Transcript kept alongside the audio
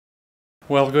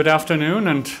Well, good afternoon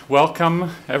and welcome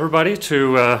everybody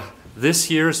to this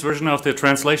year's version of the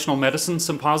Translational Medicine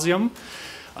Symposium.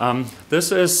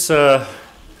 This is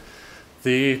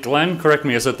Glenn, correct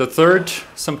me, is it the third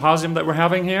symposium that we're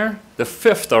having here? The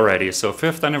fifth already, so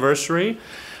fifth anniversary.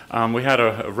 We had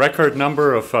a record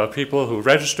number of people who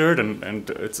registered, and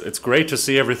it's great to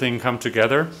see everything come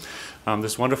together.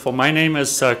 This wonderful. My name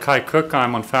is Kai Kuck.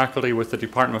 I'm on faculty with the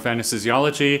Department of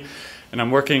Anesthesiology, and I'm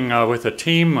working with a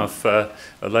team of,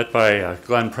 led by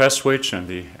Glenn Prestwich and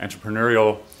the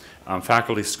Entrepreneurial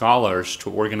Faculty Scholars to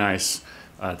organize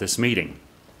this meeting.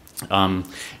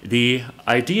 The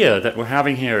idea that we're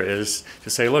having here is to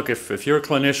say, look, if you're a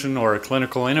clinician or a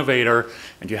clinical innovator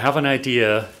and you have an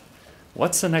idea,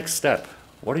 what's the next step?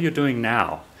 What are you doing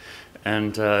now?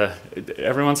 And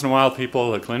every once in a while,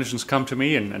 clinicians come to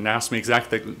me and ask me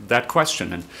exactly that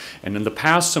question. And in the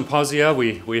past symposia,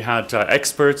 we had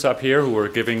experts up here who were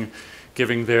giving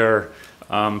their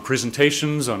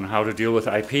presentations on how to deal with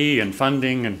IP and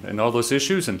funding and all those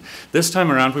issues. And this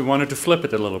time around, we wanted to flip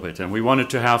it a little bit. And we wanted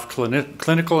to have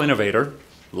clinical innovator,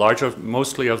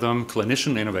 mostly of them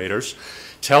clinician innovators,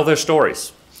 tell their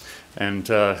stories. And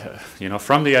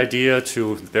from the idea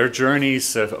to their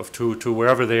journeys to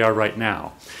wherever they are right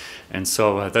now. And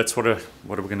so that's what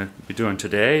we're going to be doing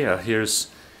today. Here's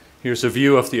a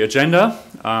view of the agenda.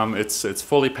 It's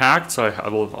fully packed, so I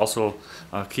will also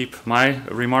keep my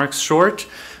remarks short.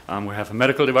 We have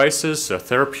medical devices,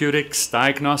 therapeutics,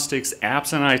 diagnostics,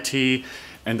 apps and IT,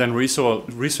 and then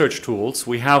research tools.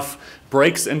 We have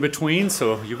breaks in between,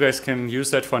 so you guys can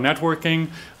use that for networking.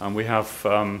 We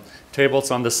have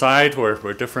tables on the side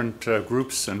where different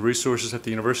groups and resources at the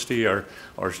university are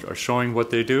showing what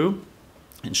they do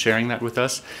and sharing that with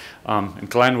us. And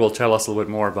Glenn will tell us a little bit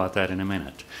more about that in a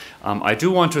minute. I do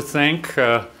want to thank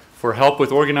for help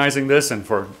with organizing this and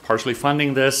for partially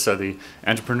funding this, the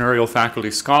Entrepreneurial Faculty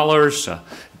Scholars,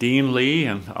 Dean Lee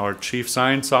and our Chief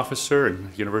Science Officer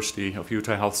in University of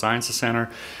Utah Health Sciences Center,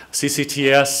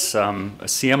 CCTS,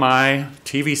 CMI,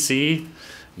 TVC,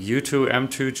 U2,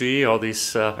 M2G, all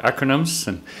these acronyms,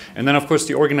 and then of course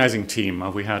the organizing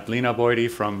team. We had Lena Boydie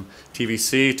from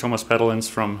TVC, Thomas Pedelins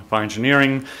from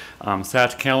Bioengineering,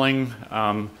 Thad Kelling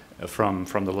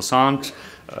from the Lausanne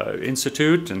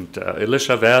Institute, and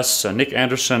Elisha Vess, Nick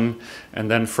Anderson,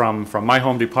 and then from my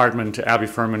home department, Abby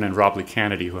Furman and Rob Lee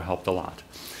Kennedy, who helped a lot.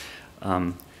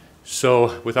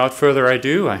 So without further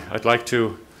ado, I'd like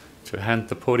to hand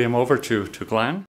the podium over to Glenn.